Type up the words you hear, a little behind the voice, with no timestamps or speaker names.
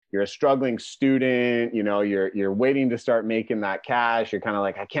you're a struggling student, you're waiting to start making that cash. You're kind of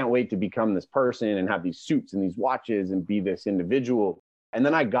like, I can't wait to become this person and have these suits and these watches and be this individual. And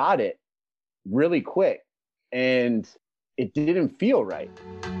then I got it really quick and it didn't feel right.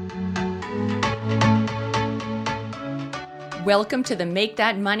 Welcome to the Make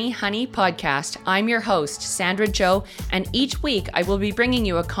That Money Honey podcast. I'm your host, Sandra Jo, and each week I will be bringing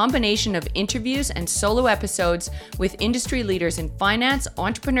you a combination of interviews and solo episodes with industry leaders in finance,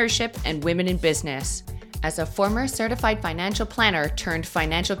 entrepreneurship, and women in business. As a former certified financial planner turned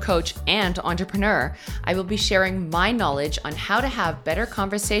financial coach and entrepreneur, I will be sharing my knowledge on how to have better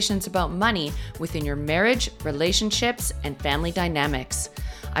conversations about money within your marriage, relationships, and family dynamics.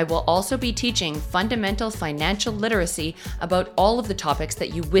 I will also be teaching fundamental financial literacy about all of the topics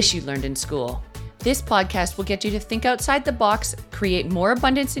that you wish you learned in school. This podcast will get you to think outside the box, create more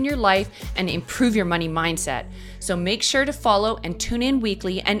abundance in your life, and improve your money mindset. So make sure to follow and tune in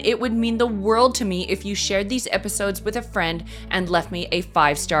weekly, and it would mean the world to me if you shared these episodes with a friend and left me a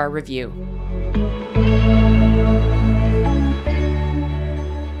 5-star review.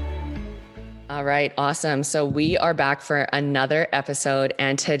 All right, awesome. So we are back for another episode,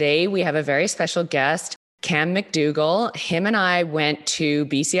 and today we have a very special guest, Cam McDougall. Him and I went to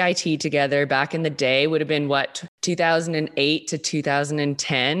BCIT together back in the day, would have been 2008 to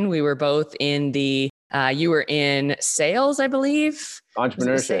 2010. We were both in you were in sales, I believe.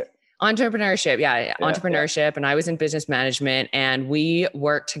 Entrepreneurship. Entrepreneurship, yeah. Entrepreneurship. And I was in business management, and we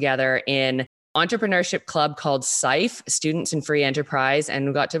worked together in entrepreneurship club called SIFE, Students in Free Enterprise. And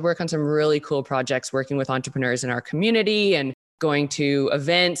we got to work on some really cool projects working with entrepreneurs in our community and going to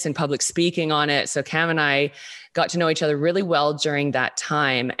events and public speaking on it. So Cam and I got to know each other really well during that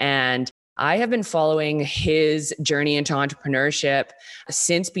time. And I have been following his journey into entrepreneurship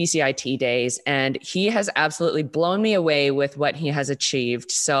since BCIT days. And he has absolutely blown me away with what he has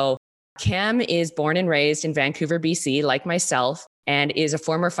achieved. So Cam is born and raised in Vancouver, BC, like myself, and is a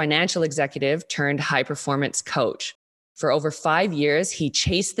former financial executive turned high performance coach. For over 5 years, he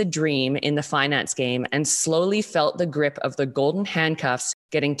chased the dream in the finance game and slowly felt the grip of the golden handcuffs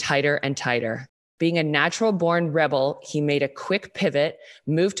getting tighter and tighter. Being a natural born rebel, he made a quick pivot,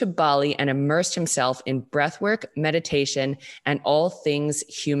 moved to Bali, and immersed himself in breathwork, meditation, and all things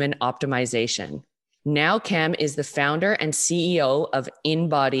human optimization. Now Cam is the founder and CEO of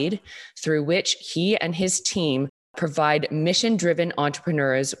Inbodied, through which he and his team provide mission-driven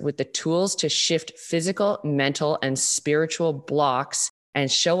entrepreneurs with the tools to shift physical, mental, and spiritual blocks and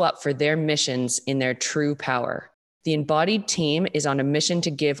show up for their missions in their true power. The Inbodied team is on a mission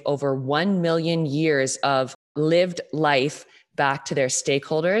to give over 1 million years of lived life back to their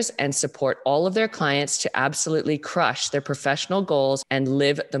stakeholders and support all of their clients to absolutely crush their professional goals and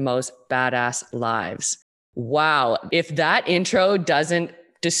live the most badass lives. Wow. If that intro doesn't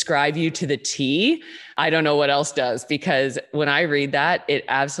describe you to the T, I don't know what else does, because when I read that, it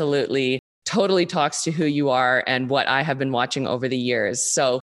absolutely totally talks to who you are and what I have been watching over the years.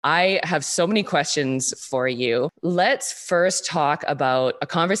 So I have so many questions for you. Let's first talk about a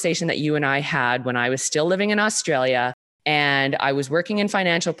conversation that you and I had when I was still living in Australia and I was working in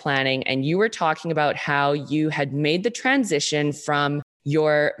financial planning, and you were talking about how you had made the transition from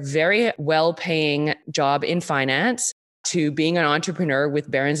your very well-paying job in finance to being an entrepreneur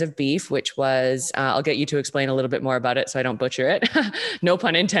with Barons of Beef, which was, I'll get you to explain a little bit more about it so I don't butcher it. No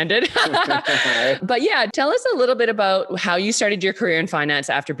pun intended. But yeah, tell us a little bit about how you started your career in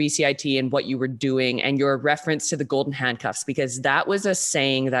finance after BCIT and what you were doing and your reference to the golden handcuffs, because that was a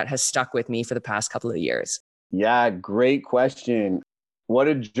saying that has stuck with me for the past couple of years. Yeah, great question. What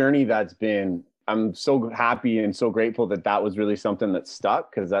a journey that's been. I'm so happy and so grateful that that was really something that stuck,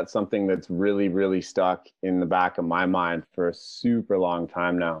 because that's something that's really, really stuck in the back of my mind for a super long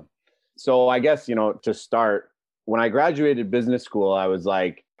time now. So I guess, to start, when I graduated business school, I was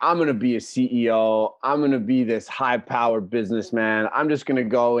like, I'm going to be a CEO. I'm going to be this high-powered businessman. I'm just going to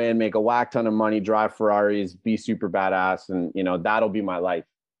go in, make a whack ton of money, drive Ferraris, be super badass, and, that'll be my life.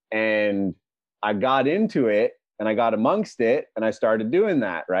 And I got into it. And I got amongst it and I started doing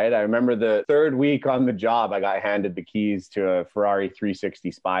that, right? I remember the third week on the job, I got handed the keys to a Ferrari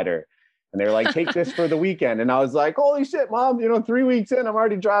 360 Spider. And they were like, take this for the weekend. And I was like, holy shit, Mom, 3 weeks in, I'm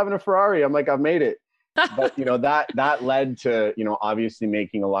already driving a Ferrari. I'm like, I've made it. But, that led to, obviously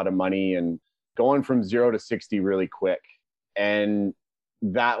making a lot of money and going from 0 to 60 really quick. And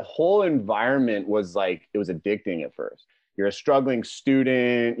that whole environment was like, it was addicting at first. You're a struggling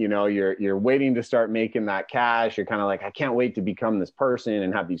student, you're waiting to start making that cash. You're kind of like, I can't wait to become this person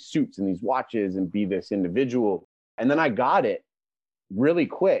and have these suits and these watches and be this individual. And then I got it really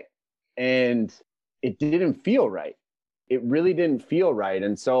quick and it didn't feel right. it really didn't feel right.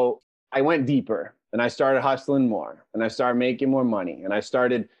 And so I went deeper and I started hustling more and I started making more money and I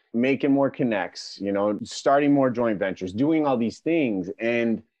started making more connects, you know, starting more joint ventures, doing all these things.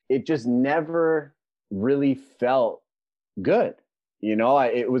 And it just never really felt good. You know,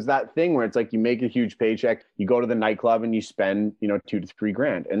 it was that thing where it's like you make a huge paycheck, you go to the nightclub and you spend, you know, $2,000 to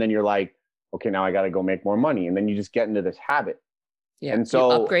 $3,000. And then you're like, okay, now I got to go make more money. And then you just get into this habit. Yeah. And so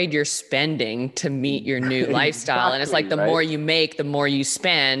you upgrade your spending to meet your new lifestyle. And it's like the right? more you make, the more you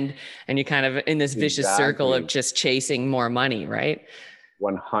spend. And you kind of in this vicious circle of just chasing more money, right?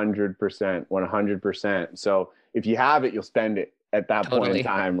 100%, 100%. So if you have it, you'll spend it at that point in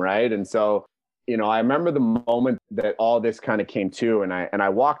time. Right. And so, you know, I remember the moment that all this kind of came to, and I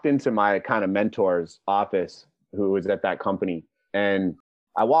walked into my kind of mentor's office who was at that company. And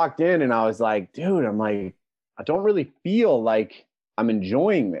I walked in and I was like, dude, I'm like, I don't really feel like I'm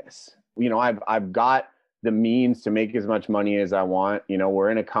enjoying this. You know, I've got the means to make as much money as I want. You know,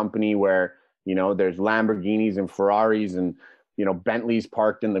 we're in a company where, you know, there's Lamborghinis and Ferraris and, you know, Bentley's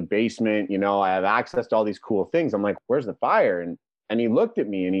parked in the basement. You know, I have access to all these cool things. I'm like, where's the fire? And he looked at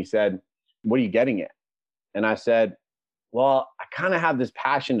me and he said, what are you getting at? And I said, well, I kind of have this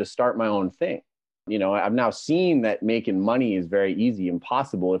passion to start my own thing. You know, I've now seen that making money is very easy and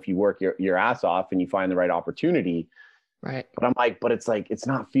possible if you work your ass off and you find the right opportunity. Right. But I'm like, but it's like, it's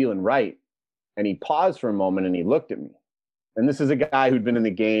not feeling right. And he paused for a moment and he looked at me. And this is a guy who'd been in the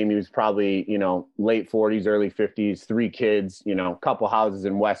game. He was probably, you know, late 40s, early 50s, 3 kids, you know, a couple houses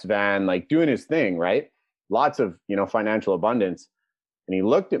in West Van, like doing his thing, right? Lots of, you know, financial abundance. And he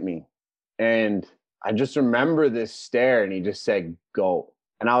looked at me and I just remember this stare and he just said, go.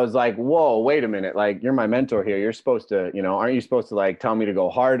 And I was like, whoa, wait a minute. Like, you're my mentor here. You're supposed to, you know, aren't you supposed to like tell me to go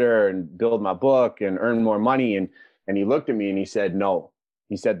harder and build my book and earn more money? And he looked at me and he said, no.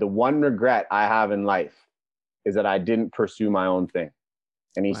 He said, the one regret I have in life is that I didn't pursue my own thing.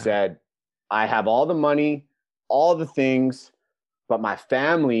 And he said, I have all the money, all the things, but my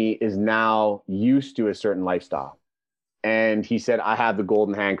family is now used to a certain lifestyle. And he said, I have the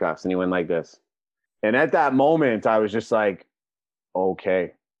golden handcuffs. And he went like this. And at that moment, I was just like,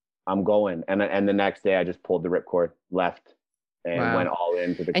 okay, I'm going. And the next day I just pulled the ripcord, left, and went all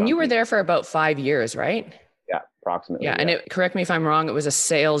into the company. And you were there for about 5 years, right? Yeah, approximately. Yeah. And correct me if I'm wrong, it was a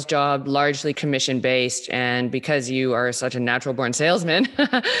sales job, largely commission based. And because you are such a natural born salesman,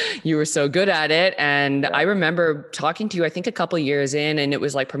 you were so good at it. And I remember talking to you, I think a couple of years in, and it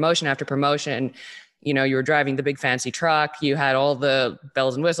was like promotion after promotion. You know, you were driving the big fancy truck, you had all the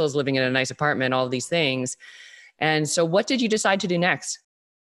bells and whistles, living in a nice apartment, all of these things. And so what did you decide to do next?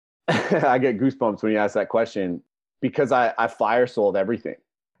 I get goosebumps when you ask that question because I fire sold everything.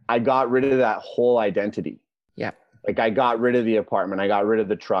 I got rid of that whole identity. Yeah. Like I got rid of the apartment. I got rid of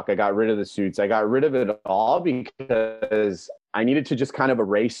the truck. I got rid of the suits. I got rid of it all because I needed to just kind of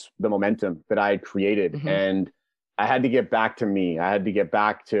erase the momentum that I had created. Mm-hmm. And I had to get back to me. I had to get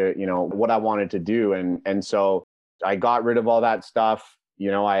back to, you know, what I wanted to do. And so I got rid of all that stuff. You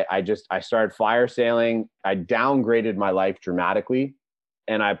know, I started fire sailing. I downgraded my life dramatically.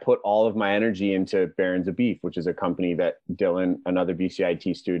 And I put all of my energy into Barons of Beef, which is a company that Dylan, another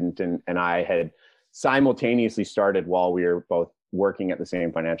BCIT student, and I had simultaneously started while we were both working at the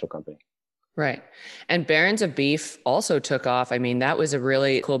same financial company. Right. And Barons of Beef also took off. I mean, that was a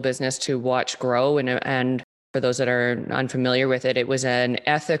really cool business to watch grow. And for those that are unfamiliar with it, it was an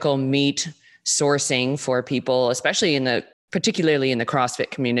ethical meat sourcing for people, especially particularly in the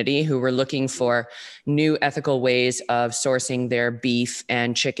CrossFit community, who were looking for new ethical ways of sourcing their beef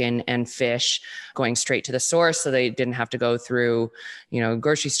and chicken and fish, going straight to the source so they didn't have to go through, you know,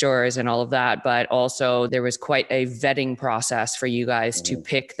 grocery stores and all of that. But also there was quite a vetting process for you guys to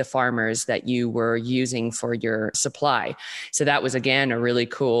pick the farmers that you were using for your supply. So that was, again, a really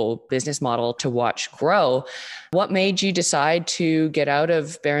cool business model to watch grow. What made you decide to get out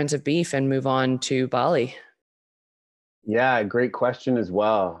of Barons of Beef and move on to Bali? Yeah, great question as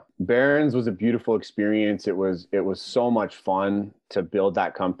well. Barons was a beautiful experience. It was so much fun to build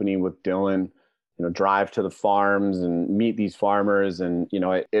that company with Dylan, you know, drive to the farms and meet these farmers. And, you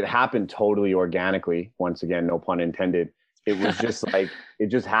know, it happened totally organically. Once again, no pun intended. It was just like, it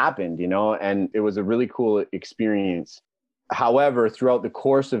just happened, you know, and it was a really cool experience. However, throughout the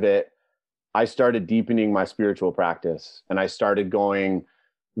course of it, I started deepening my spiritual practice and I started going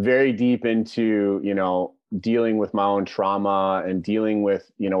very deep into, you know, dealing with my own trauma and dealing with,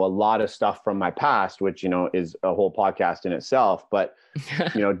 you know, a lot of stuff from my past, which, you know, is a whole podcast in itself. But,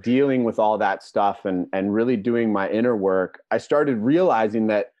 you know, dealing with all that stuff and really doing my inner work, I started realizing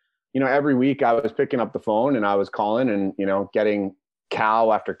that, you know, every week I was picking up the phone and I was calling and, you know, getting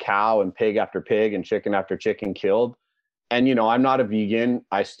cow after cow and pig after pig and chicken after chicken killed. And, I'm not a vegan.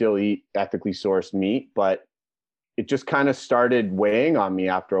 I still eat ethically sourced meat, but it just kind of started weighing on me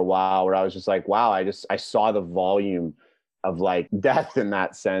after a while, where I was just like, wow, I saw the volume of like death in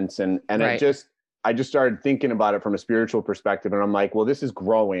that sense. And Right. I just started thinking about it from a spiritual perspective. And I'm like, well, this is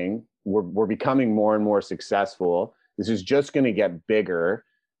growing. We're becoming more and more successful. This is just going to get bigger.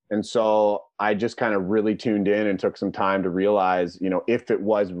 And so I just kind of really tuned in and took some time to realize, if it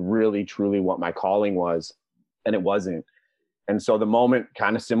was really truly what my calling was, and it wasn't. And so the moment,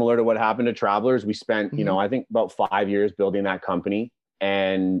 kind of similar to what happened to Travelers, we spent, I think about 5 years building that company.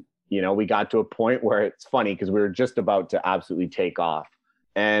 And, we got to a point where it's funny because we were just about to absolutely take off.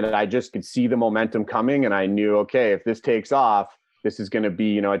 And I just could see the momentum coming. And I knew, okay, if this takes off, this is going to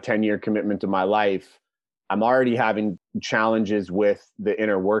be, a 10-year commitment to my life. I'm already having challenges with the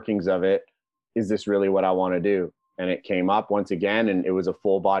inner workings of it. Is this really what I want to do? And it came up once again, and it was a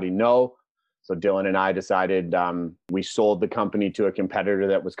full body no. So Dylan and I decided, we sold the company to a competitor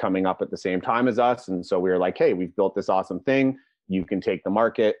that was coming up at the same time as us. And so we were like, hey, we've built this awesome thing. You can take the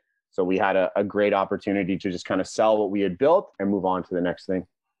market. So we had a great opportunity to just kind of sell what we had built and move on to the next thing.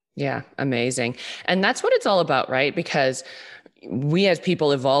 Yeah, amazing. And that's what it's all about, right? Because we as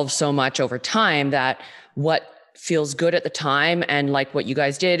people evolve so much over time that what feels good at the time, and like what you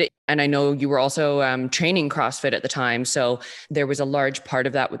guys did. And I know you were also training CrossFit at the time. So there was a large part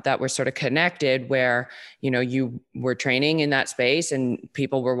of that were sort of connected, where, you were training in that space and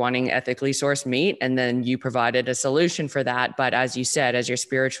people were wanting ethically sourced meat. And then you provided a solution for that. But as you said, as your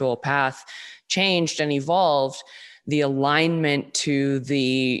spiritual path changed and evolved, the alignment to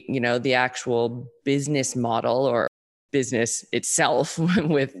the actual business model or business itself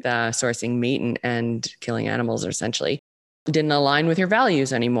with sourcing meat and killing animals, essentially didn't align with your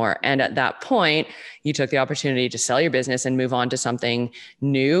values anymore. And at that point, you took the opportunity to sell your business and move on to something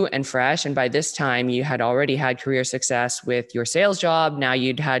new and fresh. And by this time, you had already had career success with your sales job. Now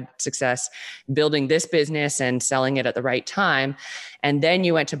you'd had success building this business and selling it at the right time. And then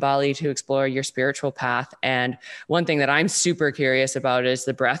you went to Bali to explore your spiritual path. And one thing that I'm super curious about is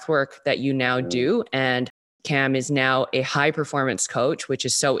the breath work that you now do. And Cam is now a high performance coach, which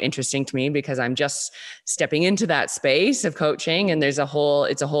is so interesting to me because I'm just stepping into that space of coaching, and it's a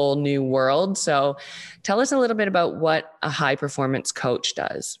whole new world. So tell us a little bit about what a high performance coach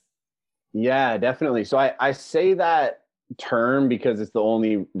does. Yeah, definitely. So I say that term because it's the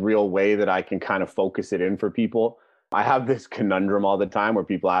only real way that I can kind of focus it in for people. I have this conundrum all the time where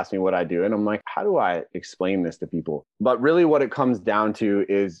people ask me what I do, and I'm like, how do I explain this to people? But really what it comes down to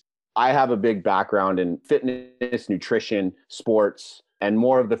is I have a big background in fitness, nutrition, sports, and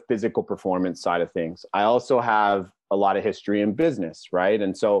more of the physical performance side of things. I also have a lot of history in business, right?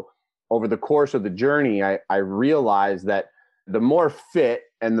 And so over the course of the journey, I realized that the more fit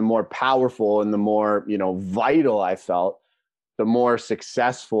and the more powerful and the more, vital I felt, the more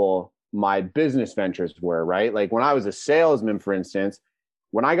successful my business ventures were, right? Like when I was a salesman, for instance,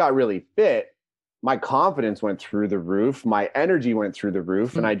 when I got really fit, my confidence went through the roof, my energy went through the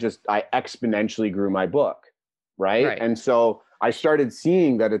roof, and I exponentially grew my book, right? And so I started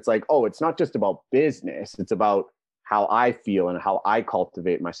seeing that it's like, oh, it's not just about business, it's about how I feel and how I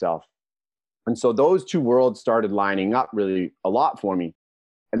cultivate myself. And so those two worlds started lining up really a lot for me.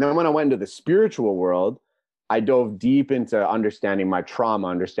 And then when I went into the spiritual world, I dove deep into understanding my trauma,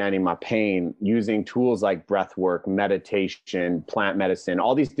 understanding my pain, using tools like breath work, meditation, plant medicine,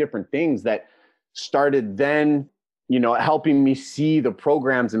 all these different things that started then, helping me see the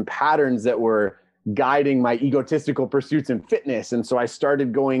programs and patterns that were guiding my egotistical pursuits in fitness. And so I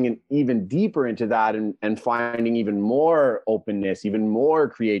started going in even deeper into that and finding even more openness, even more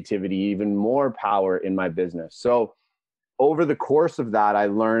creativity, even more power in my business. So over the course of that, I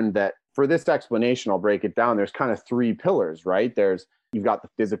learned that for this explanation, I'll break it down. There's kind of three pillars, right? You've got the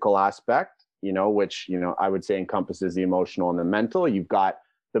physical aspect, which, I would say encompasses the emotional and the mental. You've got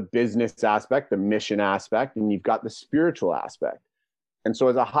the business aspect, the mission aspect, and you've got the spiritual aspect. And so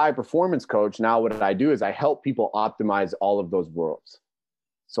as a high performance coach, now what I do is I help people optimize all of those worlds.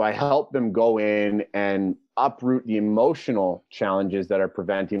 So I help them go in and uproot the emotional challenges that are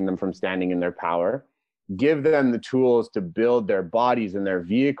preventing them from standing in their power, give them the tools to build their bodies and their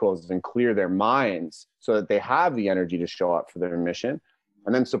vehicles and clear their minds so that they have the energy to show up for their mission,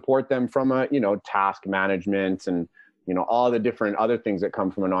 and then support them from a, task management and all the different other things that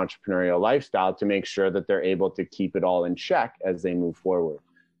come from an entrepreneurial lifestyle to make sure that they're able to keep it all in check as they move forward.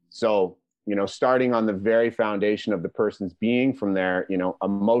 So, starting on the very foundation of the person's being, from their,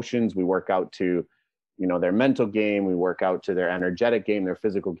 emotions, we work out to, their mental game, we work out to their energetic game, their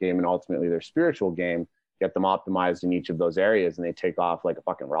physical game, and ultimately their spiritual game, get them optimized in each of those areas, and they take off like a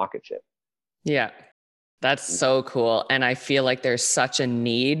fucking rocket ship. Yeah. That's so cool. And I feel like there's such a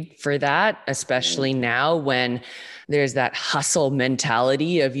need for that, especially now when there's that hustle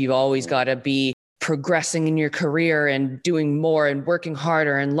mentality of you've always got to be progressing in your career and doing more and working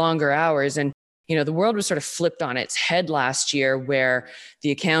harder and longer hours. And, you know, the world was sort of flipped on its head last year, where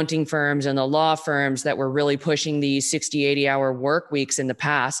the accounting firms and the law firms that were really pushing these 60, 80-hour work weeks in the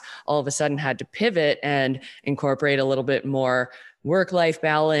past all of a sudden had to pivot and incorporate a little bit more work-life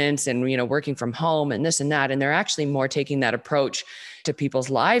balance and, you know, working from home and this and that. And they're actually more taking that approach to people's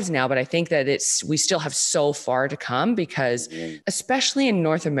lives now. But I think that we still have so far to come, because especially in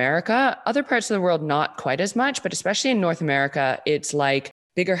North America, other parts of the world, not quite as much, but especially in North America, it's like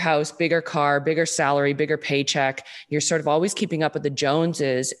bigger house, bigger car, bigger salary, bigger paycheck. You're sort of always keeping up with the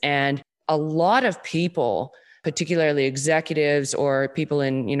Joneses. And a lot of people, particularly executives or people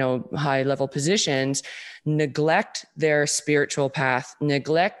in, you know, high level positions, neglect their spiritual path,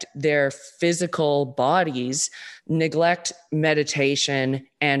 neglect their physical bodies, neglect meditation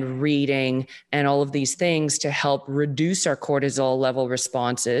and reading and all of these things to help reduce our cortisol level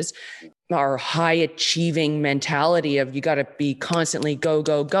responses. Our high achieving mentality of you got to be constantly go,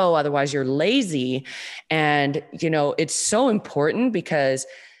 go, go. Otherwise you're lazy. And, you know, it's so important because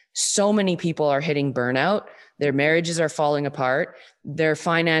so many people are hitting burnout. Their marriages are falling apart. Their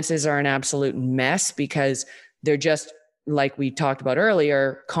finances are an absolute mess because they're just, like we talked about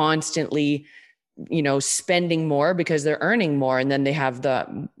earlier, constantly, you know, spending more because they're earning more. And then they have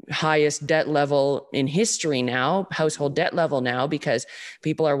the highest debt level in history now, household debt level now, because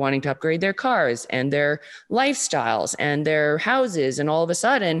people are wanting to upgrade their cars and their lifestyles and their houses. And all of a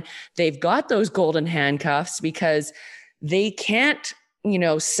sudden they've got those golden handcuffs because they can't, you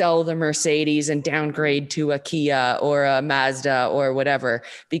know, sell the Mercedes and downgrade to a Kia or a Mazda or whatever,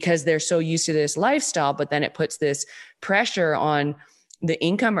 because they're so used to this lifestyle. But then it puts this pressure on the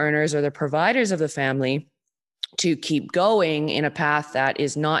income earners or the providers of the family to keep going in a path that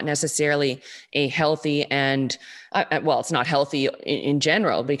is not necessarily a healthy and well, it's not healthy in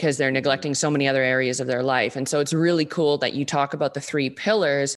general, because they're neglecting so many other areas of their life. And so it's really cool that you talk about the 3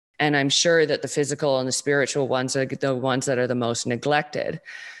 pillars. And I'm sure that the physical and the spiritual ones are the ones that are the most neglected.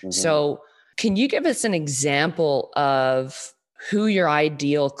 Mm-hmm. So can you give us an example of who your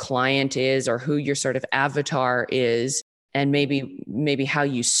ideal client is, or who your sort of avatar is, and maybe how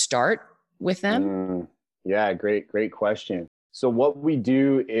you start with them? Yeah, great question. So what we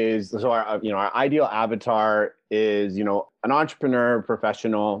do is, so our ideal avatar is, you know, an entrepreneur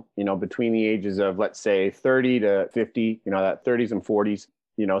professional, you know, between the ages of, let's say, 30 to 50, you know, that 30s and 40s,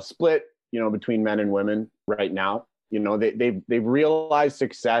 you know, split, you know, between men and women right now. You know, they've realized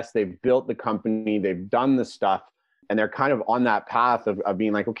success, they've built the company, they've done the stuff, and they're kind of on that path of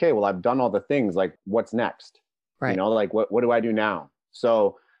being like, okay, well, I've done all the things, like what's next? Right. You know, like what do I do now?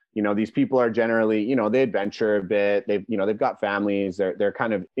 So, you know, these people are generally, you know, they adventure a bit, they've got families, they're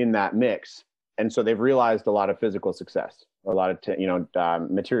kind of in that mix. And so they've realized a lot of physical success, a lot of,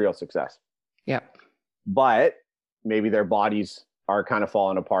 material success. Yeah. But maybe their bodies are kind of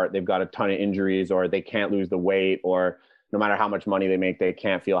falling apart. They've got a ton of injuries, or they can't lose the weight, or no matter how much money they make, they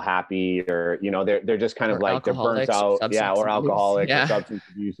can't feel happy, or, you know, they're just kind of like, they're burnt out. Yeah. Or alcoholics, or substance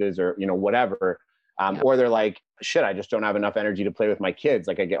abuses, or, you know, whatever. Or they're like, shit, I just don't have enough energy to play with my kids.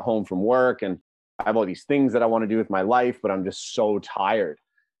 Like, I get home from work and I have all these things that I want to do with my life, but I'm just so tired.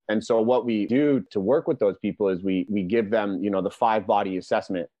 And so what we do to work with those people is we give them, you know, the 5-body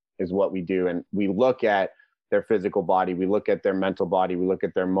assessment is what we do. And we look at their physical body, we look at their mental body, we look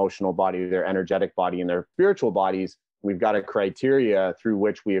at their emotional body, their energetic body, and their spiritual bodies. We've got a criteria through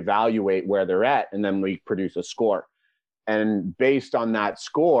which we evaluate where they're at, and then we produce a score. And based on that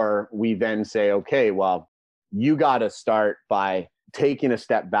score, we then say, okay, well, you got to start by taking a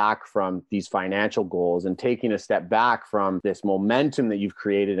step back from these financial goals and taking a step back from this momentum that you've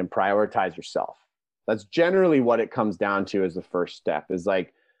created, and prioritize yourself. That's generally what it comes down to as the first step, is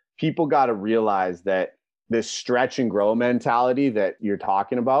like, people got to realize that this stretch and grow mentality that you're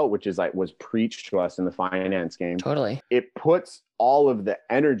talking about, which is like was preached to us in the finance game. Totally. It puts all of the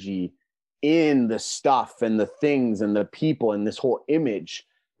energy in the stuff and the things and the people and this whole image,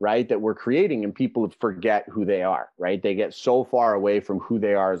 right, that we're creating, and people forget who they are, right? They get so far away from who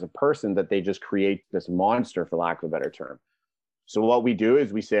they are as a person that they just create this monster, for lack of a better term. So what we do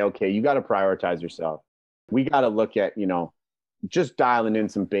is we say, okay, you got to prioritize yourself. We got to look at, you know, just dialing in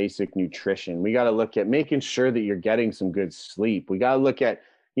some basic nutrition. We got to look at making sure that you're getting some good sleep. We got to look at,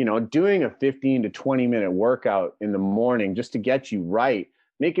 you know, doing a 15 to 20 minute workout in the morning just to get you right.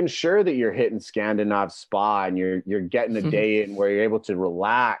 Making sure that you're hitting Scandinav spa and you're getting a day in where you're able to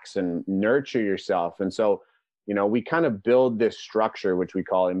relax and nurture yourself. And so, we kind of build this structure, which we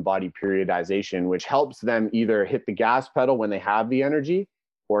call embodied periodization, which helps them either hit the gas pedal when they have the energy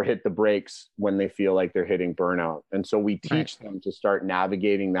or hit the brakes when they feel like they're hitting burnout. And so we teach them to start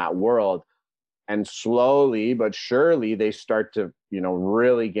navigating that world. And slowly but surely, they start to,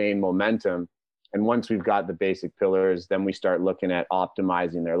 really gain momentum. And once we've got the basic pillars, then we start looking at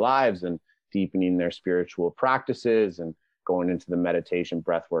optimizing their lives and deepening their spiritual practices and going into the meditation,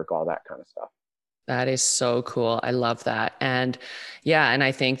 breath work, all that kind of stuff. That is so cool. I love that. And yeah, and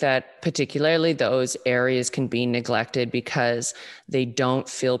I think that particularly those areas can be neglected because they don't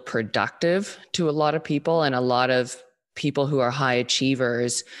feel productive to a lot of people, and a lot of people who are high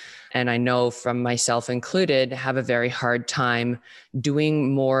achievers, and I know from myself included, have a very hard time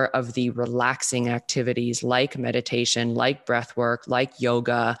doing more of the relaxing activities like meditation, like breath work, like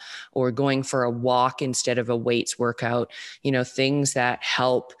yoga, or going for a walk instead of a weights workout, things that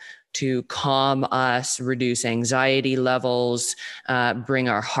help to calm us, reduce anxiety levels, bring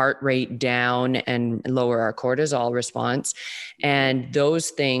our heart rate down, and lower our cortisol response. And those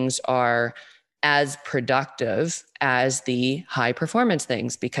things are as productive as the high performance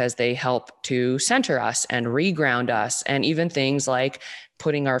things because they help to center us and reground us. And even things like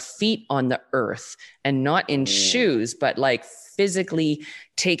putting our feet on the earth, and not in shoes, but like physically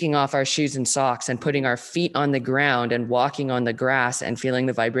taking off our shoes and socks and putting our feet on the ground and walking on the grass and feeling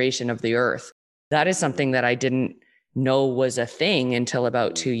the vibration of the earth. That is something that I didn't know was a thing until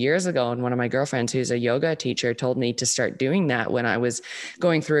about 2 years ago. And one of my girlfriends, who's a yoga teacher, told me to start doing that when I was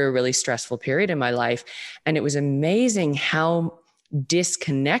going through a really stressful period in my life. And it was amazing how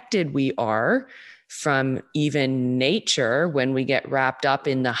disconnected we are from even nature when we get wrapped up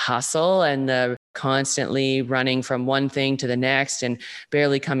in the hustle and the constantly running from one thing to the next and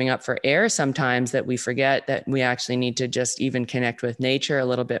barely coming up for air sometimes, that we forget that we actually need to just even connect with nature a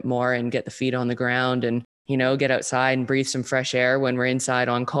little bit more and get the feet on the ground and, get outside and breathe some fresh air when we're inside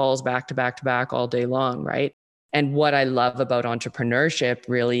on calls back to back to back all day long, right? And what I love about entrepreneurship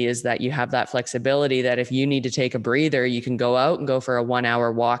really is that you have that flexibility that if you need to take a breather, you can go out and go for a 1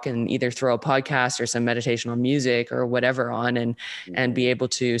 hour walk and either throw a podcast or some meditational music or whatever on and be able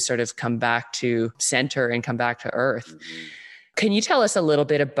to sort of come back to center and come back to earth. Can you tell us a little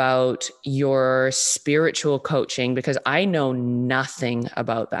bit about your spiritual coaching? Because I know nothing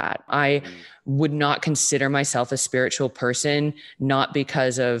about that. I would not consider myself a spiritual person, not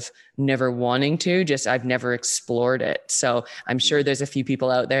because of never wanting to, just I've never explored it. So I'm sure there's a few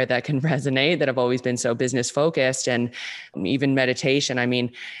people out there that can resonate that have always been so business focused, and even meditation. I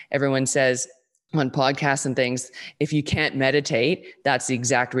mean, everyone says on podcasts and things, if you can't meditate, that's the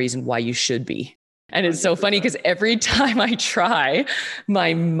exact reason why you should be. And it's so funny because every time I try,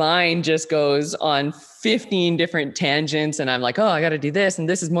 my mind just goes on 15 different tangents and I'm like, oh, I got to do this and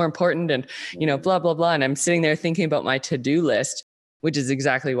this is more important and, blah, blah, blah. And I'm sitting there thinking about my to-do list, which is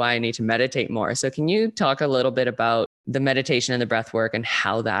exactly why I need to meditate more. So can you talk a little bit about the meditation and the breath work and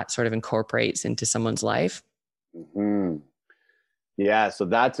how that sort of incorporates into someone's life? Mm-hmm. Yeah, so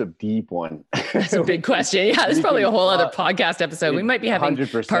that's a deep one. That's a big question. Yeah, there's probably a whole other podcast episode. We might be having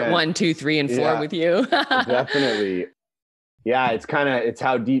 100%. part 1, 2, 3, and 4 with you. Definitely. Yeah, it's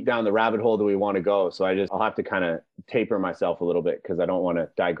how deep down the rabbit hole do we want to go? So I'll have to kind of taper myself a little bit because I don't want to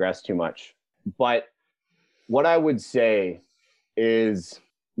digress too much. But what I would say is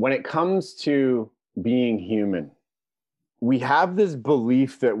when it comes to being human, we have this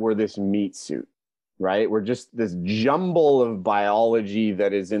belief that we're this meat suit. Right? We're just this jumble of biology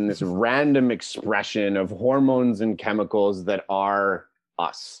that is in this random expression of hormones and chemicals that are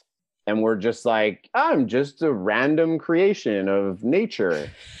us. And we're just like, I'm just a random creation of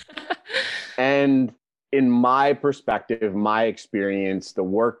nature. And in my perspective, my experience, the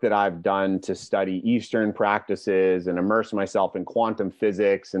work that I've done to study Eastern practices and immerse myself in quantum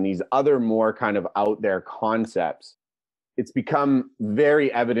physics and these other more kind of out there concepts, it's become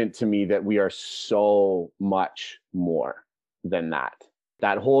very evident to me that we are so much more than that.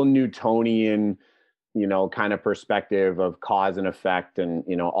 That whole Newtonian, kind of perspective of cause and effect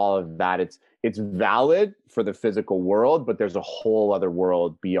and, all of that. It's valid for the physical world, but there's a whole other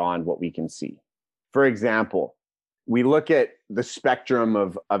world beyond what we can see. For example, we look at the spectrum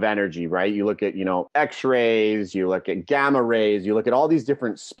of energy, right? You look at, X-rays, you look at gamma rays, you look at all these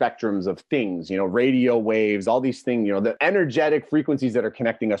different spectrums of things, radio waves, all these things, the energetic frequencies that are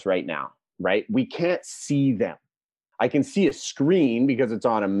connecting us right now, right? We can't see them. I can see a screen because it's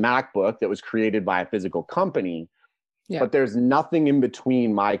on a MacBook that was created by a physical company, but there's nothing in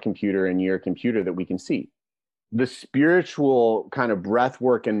between my computer and your computer that we can see. The spiritual kind of breath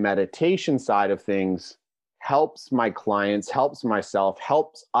work and meditation side of things helps my clients, helps myself,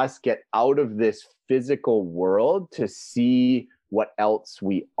 helps us get out of this physical world to see what else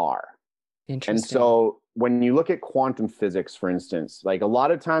we are. Interesting. And so when you look at quantum physics, for instance, like a lot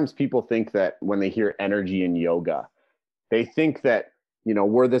of times people think that when they hear energy in yoga, they think that, you know,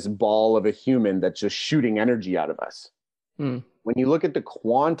 we're this ball of a human that's just shooting energy out of us. When you look at the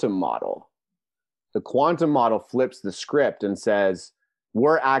quantum model flips the script and says,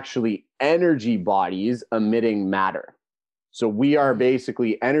 we're actually energy bodies emitting matter. So we are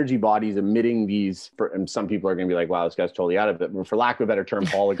basically energy bodies emitting these, and some people are going to be like, wow, this guy's totally out of it. But for lack of a better term,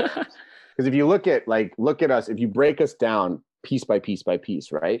 holograms. Because if you look at us, if you break us down piece by piece by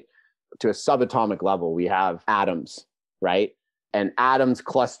piece, right, to a subatomic level, we have atoms, right? And atoms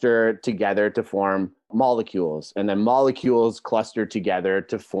cluster together to form molecules. And then molecules cluster together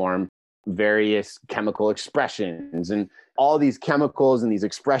to form various chemical expressions. And all these chemicals and these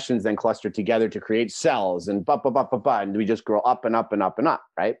expressions then cluster together to create cells and and we just grow up and up and up and up,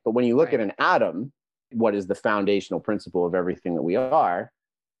 right? But when you look at an atom, what is the foundational principle of everything that we are?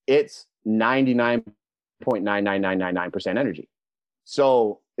 It's 99.99999% energy.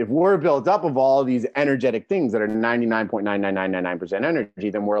 So if we're built up of all these energetic things that are 99.99999% energy,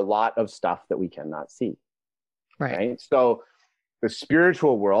 then we're a lot of stuff that we cannot see. Right? So the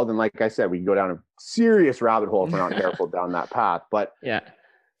spiritual world, and like I said, we can go down a serious rabbit hole if we're not careful down that path. But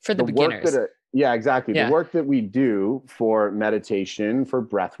for the beginners. Exactly. The work that we do for meditation, for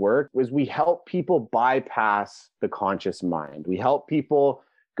breath work, is we help people bypass the conscious mind. We help people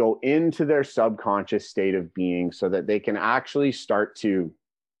go into their subconscious state of being so that they can actually start to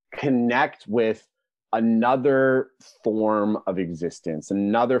connect with another form of existence,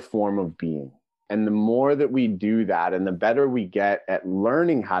 another form of being. And the more that we do that, and the better we get at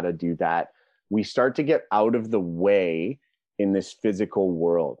learning how to do that, we start to get out of the way in this physical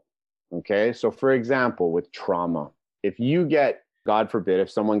world. Okay. So for example, with trauma, if you get, God forbid, if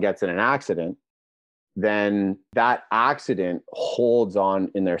someone gets in an accident, then that accident holds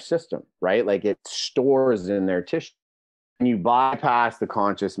on in their system, right? Like it stores in their tissue. And you bypass the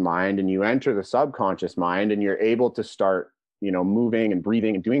conscious mind and you enter the subconscious mind and you're able to start, you know, moving and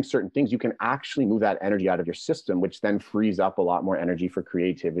breathing and doing certain things. You can actually move that energy out of your system, which then frees up a lot more energy for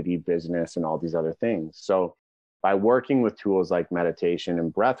creativity, business, and all these other things. So by working with tools like meditation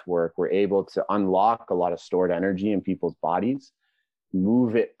and breath work, we're able to unlock a lot of stored energy in people's bodies,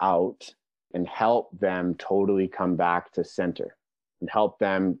 move it out, and help them totally come back to center and help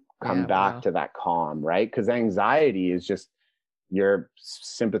them come back to that calm, right? Because anxiety is just, your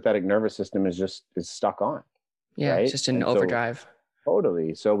sympathetic nervous system is stuck on. Yeah, right? It's just an overdrive.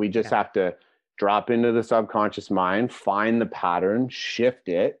 Totally. So we just have to drop into the subconscious mind, find the pattern, shift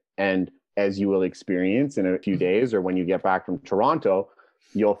it. And as you will experience in a few days, or when you get back from Toronto,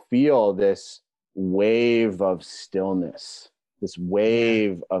 you'll feel this wave of stillness, this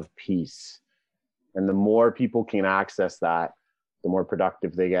wave of peace. And the more people can access that, the more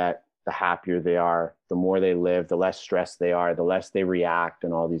productive they get, the happier they are, the more they live, the less stressed they are, the less they react,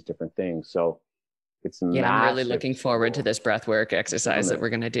 and all these different things. So it's I'm really looking forward to this breathwork exercise that we're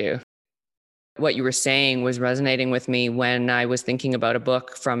going to do. What you were saying was resonating with me when I was thinking about a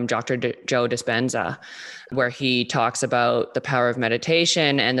book from Dr. Joe Dispenza, where he talks about the power of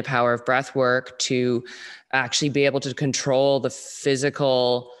meditation and the power of breathwork to actually be able to control the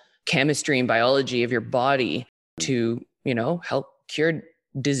physical chemistry and biology of your body to, you know, help cure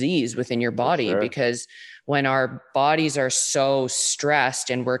disease within your body. Because when our bodies are so stressed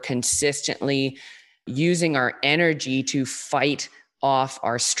and we're consistently using our energy to fight off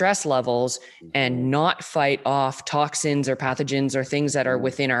our stress levels and not fight off toxins or pathogens or things that are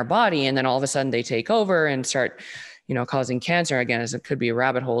within our body, and then all of a sudden they take over and start, you know, causing cancer again, as it could be a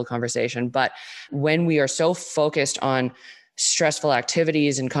rabbit hole conversation. But when we are so focused on stressful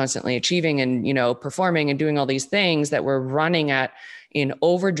activities and constantly achieving and, you know, performing and doing all these things that we're running at in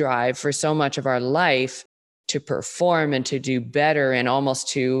overdrive for so much of our life to perform and to do better, and almost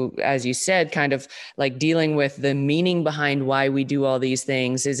to, as you said, kind of like dealing with the meaning behind why we do all these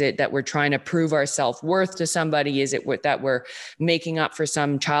things. Is it that we're trying to prove our self-worth to somebody? Is it that we're making up for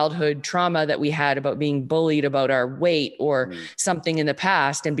some childhood trauma that we had about being bullied about our weight or something in the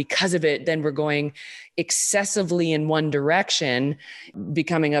past? And because of it, then we're going excessively in one direction,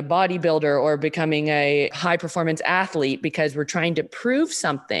 becoming a bodybuilder or becoming a high performance athlete because we're trying to prove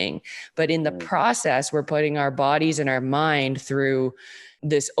something. But in the process, we're putting our bodies and our mind through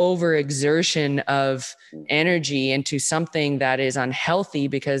this overexertion of energy into something that is unhealthy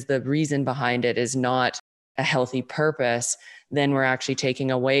because the reason behind it is not a healthy purpose. Then we're actually taking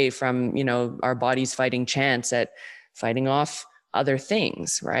away from, you know, our body's fighting chance at fighting off other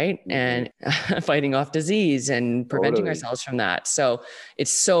things, right? And fighting off disease and preventing ourselves from that. So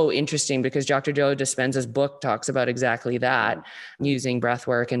it's so interesting because Dr. Joe Dispenza's book talks about exactly that, using breath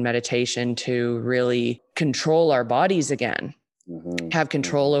work and meditation to really control our bodies again, have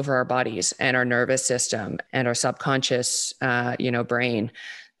control over our bodies and our nervous system and our subconscious, brain.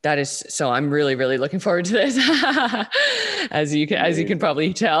 That is, so I'm really, really looking forward to this. As you can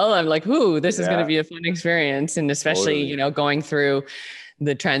probably tell, I'm like, ooh, this is going to be a fun experience. And especially, going through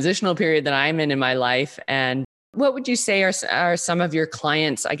the transitional period that I'm in my life. And what would you say are some of your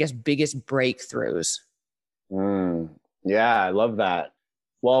clients', I guess, biggest breakthroughs? Yeah, I love that.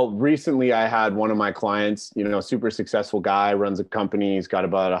 Well, recently I had one of my clients, super successful guy, runs a company. He's got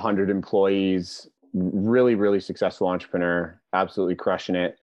about 100 employees, really, really successful entrepreneur, absolutely crushing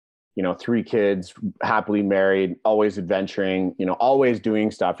it. 3 kids, happily married, always adventuring, always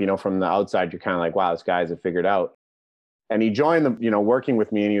doing stuff. From the outside, you're kind of like, wow, this guy's it figured out. And he joined working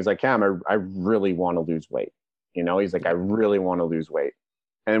with me, and he was like, Cam, I really want to lose weight. He's like, I really want to lose weight.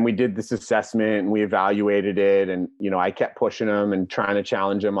 And we did this assessment and we evaluated it. And, I kept pushing him and trying to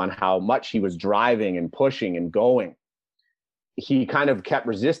challenge him on how much he was driving and pushing and going. He kind of kept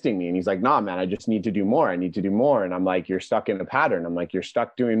resisting me, and he's like, nah, man, I just need to do more. I need to do more. And I'm like, you're stuck in a pattern. I'm like, you're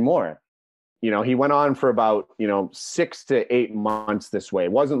stuck doing more. He went on for about, 6 to 8 months this way,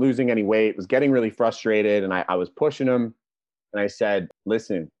 wasn't losing any weight, was getting really frustrated. And I was pushing him, and I said,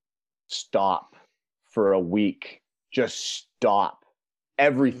 listen, stop for a week. Just stop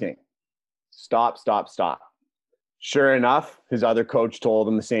everything. Stop. Sure enough, his other coach told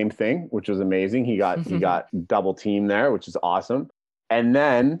him the same thing, which was amazing. He got double team there, which is awesome. And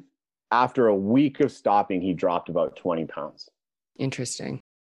then after a week of stopping, he dropped about 20 pounds. Interesting.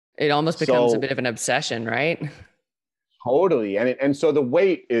 It almost becomes a bit of an obsession, right? Totally. And so the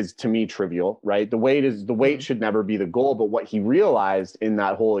weight is, to me, trivial, right? The weight should never be the goal. But what he realized in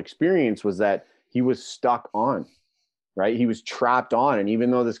that whole experience was that he was stuck on, right? He was trapped on. And even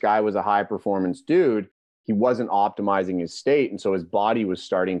though this guy was a high performance dude, he wasn't optimizing his state. And so his body was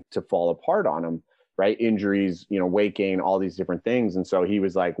starting to fall apart on him, right? Injuries, weight gain, all these different things. And so he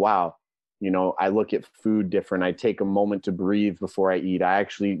was like, wow, I look at food different. I take a moment to breathe before I eat. I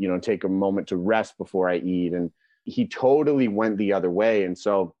actually, take a moment to rest before I eat. And he totally went the other way. And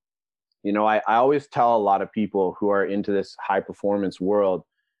so, I always tell a lot of people who are into this high performance world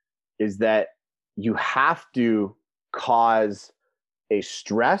is that you have to cause a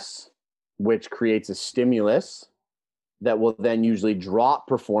stress, which creates a stimulus that will then usually drop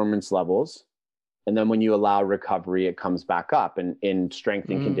performance levels. And then when you allow recovery, it comes back up. And in strength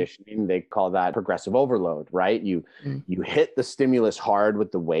and conditioning, they call that progressive overload, right? You hit the stimulus hard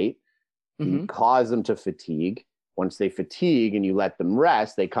with the weight, you cause them to fatigue. Once they fatigue and you let them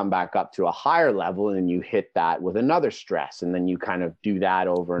rest, they come back up to a higher level, and then you hit that with another stress. And then you kind of do that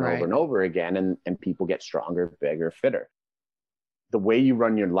over and over and over again. And people get stronger, bigger, fitter. The way you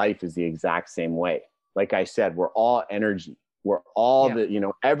run your life is the exact same way. Like I said, we're all energy. We're all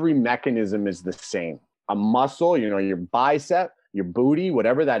every mechanism is the same. A muscle, your bicep, your booty,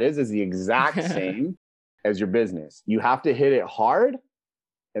 whatever that is the exact same as your business. You have to hit it hard,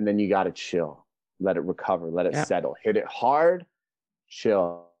 and then you got to chill, let it recover, let it settle. Hit it hard,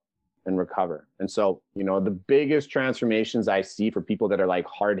 chill, and recover. And so, the biggest transformations I see for people that are like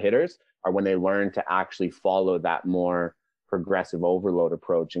hard hitters are when they learn to actually follow that more progressive overload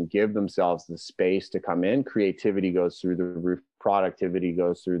approach and give themselves the space to come in. Creativity goes through the roof, productivity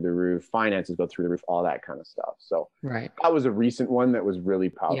goes through the roof, finances go through the roof, all that kind of stuff. So that was a recent one that was really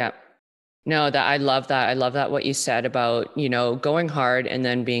powerful. Yeah. No, I love that. I love that what you said about, going hard and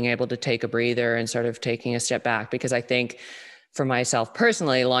then being able to take a breather and sort of taking a step back. Because I think for myself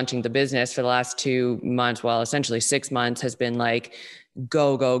personally, launching the business for the last 2 months, well, essentially 6 months, has been like,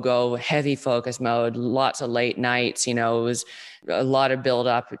 go, heavy focus mode, lots of late nights. It was a lot of build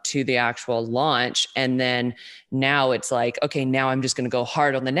up to the actual launch. And then now it's like, okay, now I'm just going to go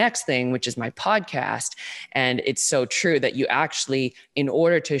hard on the next thing, which is my podcast. And it's so true that you actually, in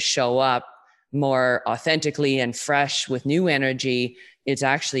order to show up more authentically and fresh with new energy, it's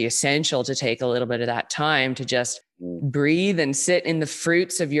actually essential to take a little bit of that time to just breathe and sit in the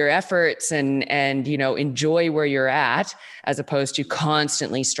fruits of your efforts and enjoy where you're at, as opposed to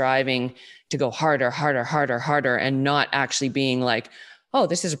constantly striving to go harder and not actually being like, oh,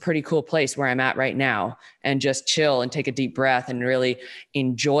 this is a pretty cool place where I'm at right now, and just chill and take a deep breath and really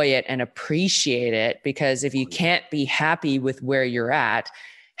enjoy it and appreciate it. Because if you can't be happy with where you're at,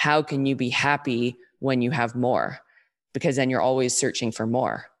 how can you be happy when you have more? Because then you're always searching for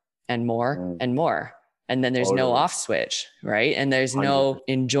more and more and more. And then there's no off switch, right? And there's no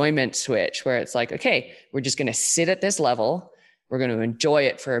enjoyment switch where it's like, okay, we're just going to sit at this level. We're going to enjoy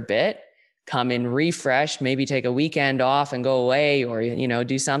it for a bit, come in refreshed, maybe take a weekend off and go away, or, you know,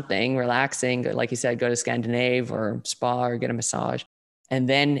 do something relaxing. Like you said, go to Scandinavia or spa or get a massage, and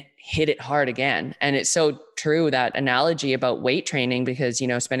then hit it hard again. And it's so true, that analogy about weight training, because, you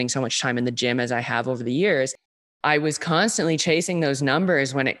know, spending so much time in the gym as I have over the years, I was constantly chasing those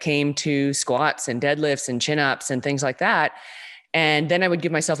numbers when it came to squats and deadlifts and chin-ups and things like that. And then I would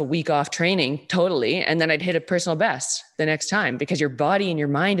give myself a week off training totally. And then I'd hit a personal best the next time, because your body and your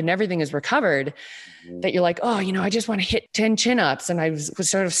mind and everything is recovered, that you're like, oh, you know, I just want to hit 10 chin-ups. And I was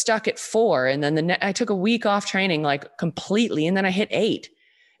sort of stuck at 4. And then I took a week off training, like completely. And then I hit 8.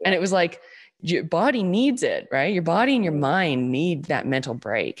 And it was like, your body needs it, right? Your body and your mind need that mental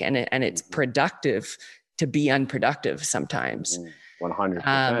break. And it's productive to be unproductive sometimes.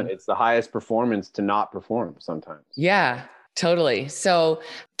 100%. It's the highest performance to not perform sometimes. Yeah, totally. So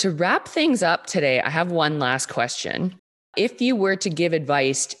to wrap things up today, I have one last question. If you were to give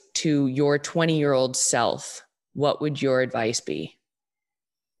advice to your 20-year-old self, what would your advice be?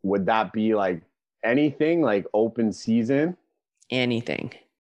 Would that be like anything, like open season? Anything.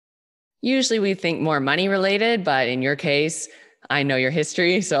 Usually we think more money related, but in your case, I know your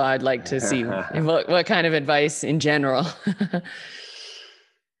history, so I'd like to see what kind of advice in general.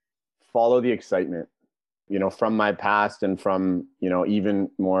 Follow the excitement, you know, from my past and from, you know, even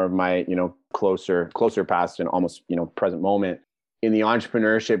more of my, you know, closer past and almost, you know, present moment in the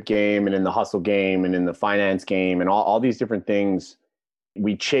entrepreneurship game and in the hustle game and in the finance game and all these different things.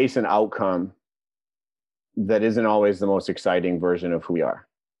 We chase an outcome that isn't always the most exciting version of who we are.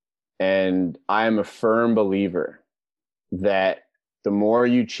 And I am a firm believer that the more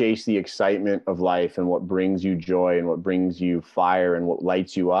you chase the excitement of life and what brings you joy and what brings you fire and what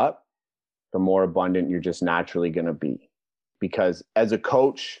lights you up, the more abundant you're just naturally going to be. Because as a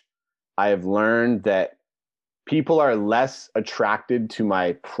coach, I have learned that people are less attracted to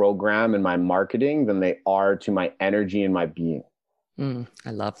my program and my marketing than they are to my energy and my being.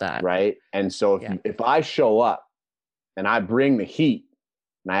 I love that. Right. And so if I show up and I bring the heat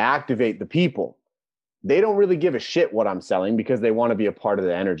and I activate the people, they don't really give a shit what I'm selling because they want to be a part of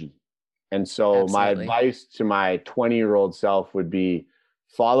the energy. And so my advice to my 20-year-old self would be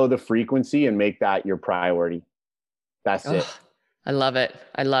follow the frequency and make that your priority. That's it. I love it.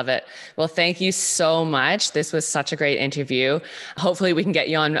 I love it. Well, thank you so much. This was such a great interview. Hopefully we can get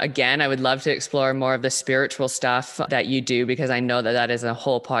you on again. I would love to explore more of the spiritual stuff that you do, because I know that that is a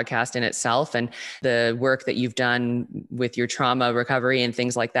whole podcast in itself, and the work that you've done with your trauma recovery and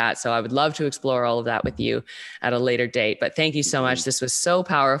things like that. So I would love to explore all of that with you at a later date. But thank you so much. This was so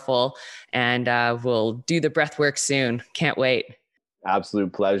powerful, and we'll do the breath work soon. Can't wait.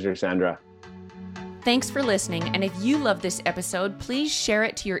 Absolute pleasure, Sandra. Thanks for listening. And if you love this episode, please share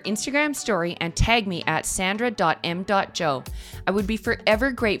it to your Instagram story and tag me at sandra.m.jo. I would be forever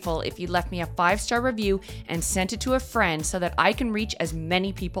grateful if you left me a 5-star review and sent it to a friend so that I can reach as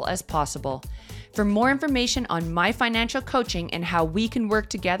many people as possible. For more information on my financial coaching and how we can work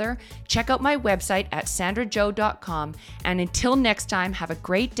together, check out my website at sandrajo.com. And until next time, have a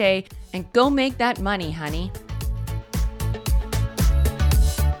great day and go make that money, honey.